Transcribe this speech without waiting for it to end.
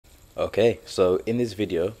Okay, so in this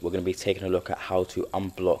video, we're going to be taking a look at how to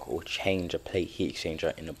unblock or change a plate heat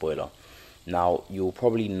exchanger in a boiler. Now, you'll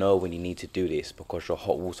probably know when you need to do this because your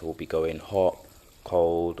hot water will be going hot,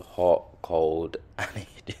 cold, and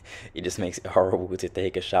it just makes it horrible to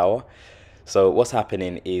take a shower. So what's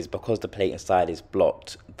happening is because the plate inside is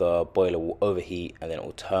blocked, the boiler will overheat and then it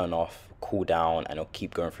will turn off, cool down, and it'll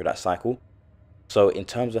keep going through that cycle. So in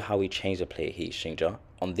terms of how we change the plate heat exchanger,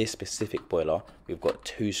 on this specific boiler, we've got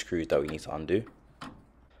two screws that we need to undo.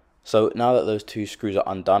 So now that those two screws are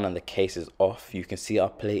undone and the case is off, you can see our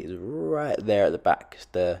plate is right there at the back,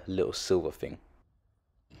 the little silver thing.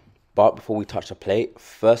 But before we touch the plate,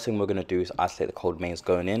 first thing we're going to do is isolate the cold mains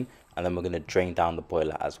going in, and then we're going to drain down the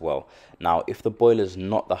boiler as well. Now, if the boiler is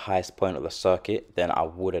not the highest point of the circuit, then I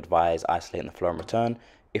would advise isolating the flow and return.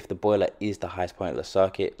 If the boiler is the highest point of the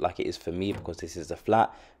circuit, like it is for me because this is a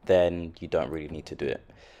flat, then you don't really need to do it.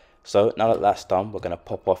 So now that that's done, we're going to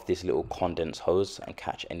pop off this little condense hose and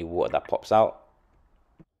catch any water that pops out.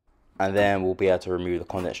 And then we'll be able to remove the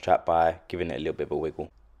condense trap by giving it a little bit of a wiggle.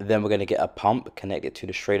 Then we're going to get a pump, connect it to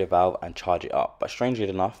the Schrader valve and charge it up. But strangely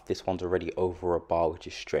enough, this one's already over a bar, which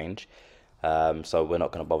is strange. So we're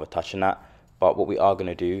not going to bother touching that. But what we are going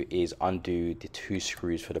to do is undo the two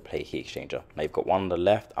screws for the plate heat exchanger. Now you've got one on the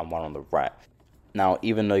left and one on the right. Now,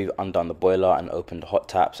 even though you've undone the boiler and opened the hot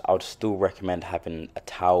taps, I would still recommend having a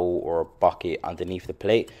towel or a bucket underneath the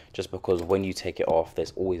plate, just because when you take it off,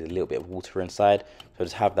 there's always a little bit of water inside. So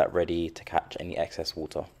just have that ready to catch any excess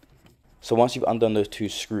water. So once you've undone those two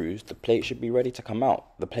screws, the plate should be ready to come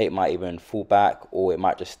out. The plate might even fall back, or it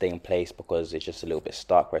might just stay in place because it's just a little bit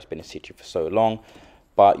stuck where it's been in situ for so long.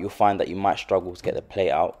 But you'll find that you might struggle to get the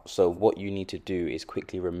plate out. So what you need to do is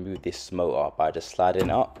quickly remove this motor by just sliding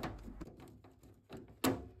it up.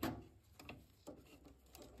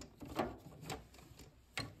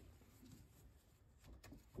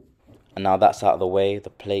 And now that's out of the way, the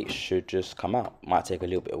plate should just come out. Might take a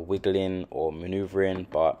little bit of wiggling or maneuvering,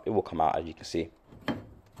 but it will come out, as you can see.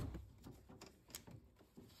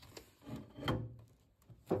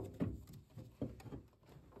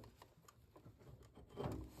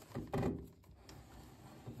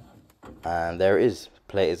 And there it is,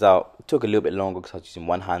 plate is out. It took a little bit longer because I was using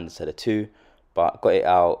one hand instead of two, but got it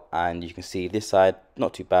out, and you can see this side,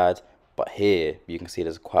 not too bad, but here you can see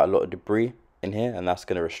there's quite a lot of debris in here, and that's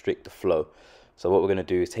going to restrict the flow. So what we're going to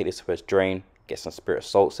do is take this to its drain, get some spirit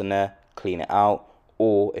salts in there, clean it out,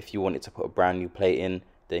 or if you wanted to put a brand new plate in,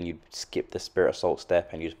 then you'd skip the spirit salt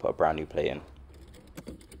step and you just put a brand new plate in.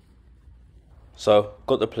 So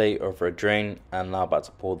got the plate over a drain, and now about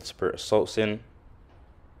to pour the spirit salts in.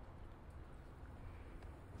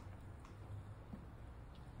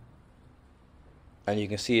 And you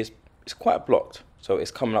can see it's quite blocked. So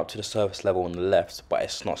it's coming up to the surface level on the left, but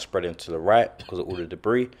it's not spreading to the right because of all the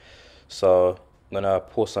debris. So I'm going to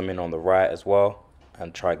pour some in on the right as well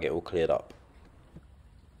and try and get it all cleared up.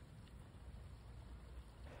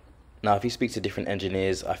 Now, if you speak to different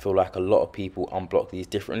engineers, I feel like a lot of people unblock these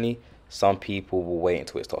differently. Some people will wait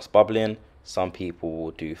until it starts bubbling. Some people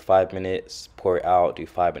will do 5 minutes, pour it out, do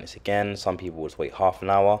 5 minutes again. Some people will just wait half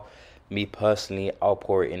an hour. Me personally, I'll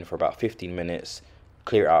pour it in for about 15 minutes,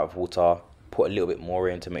 clear it out of water, put a little bit more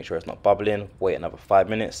in to make sure it's not bubbling, wait another 5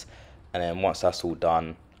 minutes, and then once that's all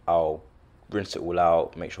done, I'll rinse it all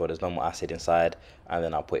out, make sure there's no more acid inside, and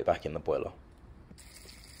then I'll put it back in the boiler.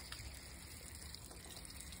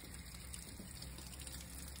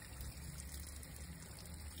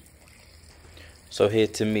 So here,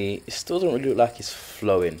 to me, it still doesn't really look like it's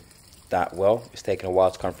flowing that well. It's taking a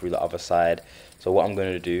while to come through the other side. So what I'm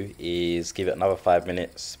going to do is give it another 5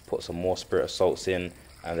 minutes, put some more spirit salts in,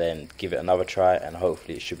 and then give it another try, and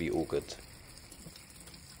hopefully it should be all good.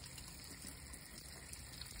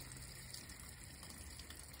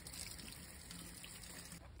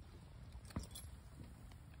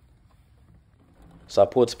 So I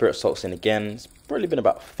poured spirit salts in again. It's probably been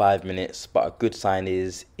about 5 minutes, but a good sign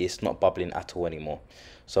is it's not bubbling at all anymore.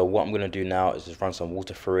 So what I'm going to do now is just run some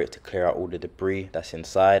water through it to clear out all the debris that's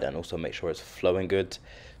inside and also make sure it's flowing good.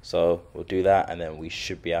 So we'll do that, and then we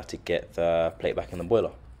should be able to get the plate back in the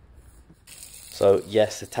boiler. So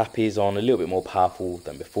yes, the tap is on a little bit more powerful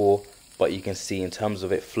than before, but you can see in terms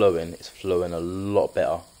of it flowing, it's flowing a lot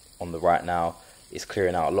better on the right now. It's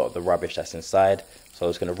clearing out a lot of the rubbish that's inside. So I'm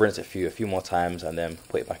just going to rinse it a few more times and then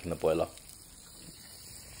put it back in the boiler.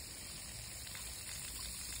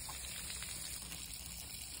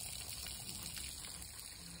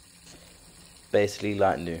 Basically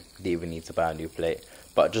like new, didn't even need to buy a new plate.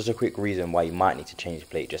 But just a quick reason why you might need to change the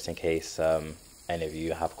plate, just in case any of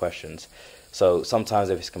you have questions. So sometimes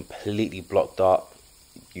if it's completely blocked up,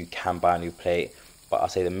 you can buy a new plate. But I'll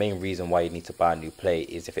say the main reason why you need to buy a new plate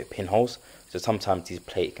is if it pinholes. So sometimes these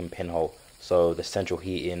plate can pinhole, so the central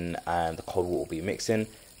heating and the cold water will be mixing,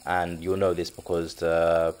 and you'll know this because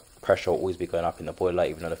the pressure will always be going up in the boiler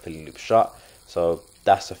even though the filling loop's shut. So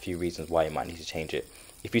that's a few reasons why you might need to change it.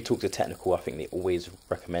 If you talk to technical, I think they always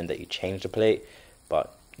recommend that you change the plate,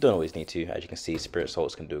 but you don't always need to. As you can see, spirit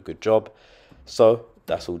salts can do a good job. So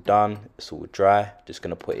that's all done, it's all dry. Just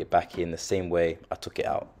gonna put it back in the same way I took it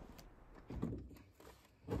out.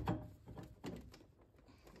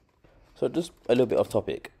 So just a little bit off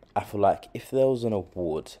topic, I feel like if there was an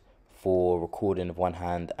award for recording with one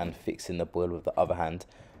hand and fixing the boiler with the other hand,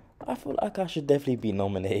 I feel like I should definitely be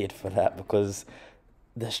nominated for that, because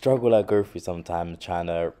the struggle I go through sometimes trying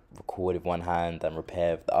to record with one hand and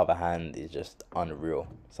repair with the other hand is just unreal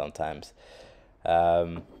sometimes.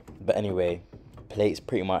 But anyway, plate's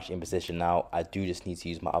pretty much in position now. I do just need to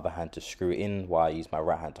use my other hand to screw it in while I use my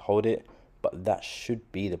right hand to hold it. But that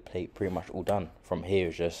should be the plate pretty much all done. From here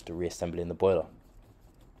is just reassembling the boiler.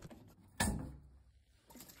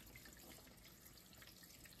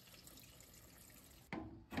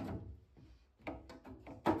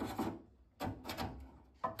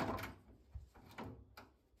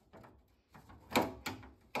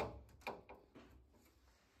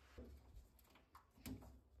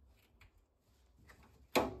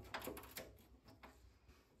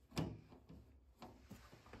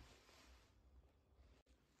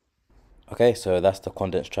 Okay, so that's the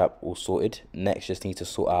condense trap all sorted. Next, just need to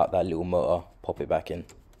sort out that little motor, pop it back in.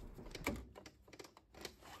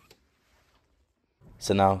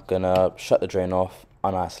 So now, gonna shut the drain off,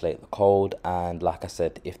 unisolate the cold, and like I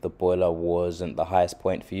said, if the boiler wasn't the highest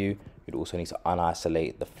point for you, you'd also need to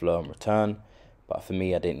unisolate the flow and return. But for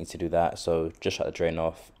me, I didn't need to do that, so just shut the drain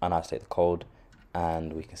off, unisolate the cold,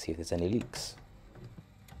 and we can see if there's any leaks.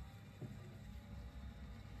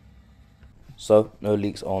 So no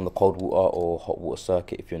leaks on the cold water or hot water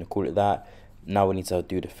circuit, if you want to call it that. Now we need to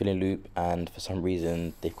do the filling loop, and for some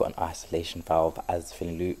reason they've got an isolation valve as the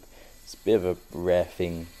filling loop. It's a bit of a rare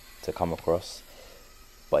thing to come across,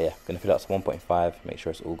 but yeah, gonna fill it up to 1.5, make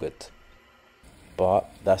sure it's all good. But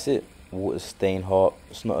that's it, water's staying hot,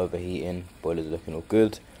 it's not overheating, boiler's looking all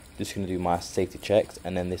good. Just gonna do my safety checks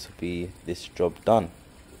and then this will be this job done.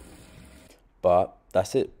 But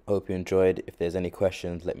that's it. Hope you enjoyed. If there's any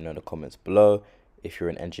questions, let me know in the comments below. If you're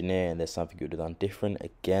an engineer and there's something you would have done different,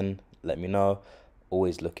 again, let me know.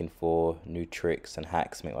 Always looking for new tricks and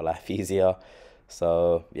hacks to make my life easier.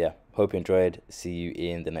 So yeah, hope you enjoyed. See you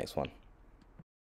in the next one.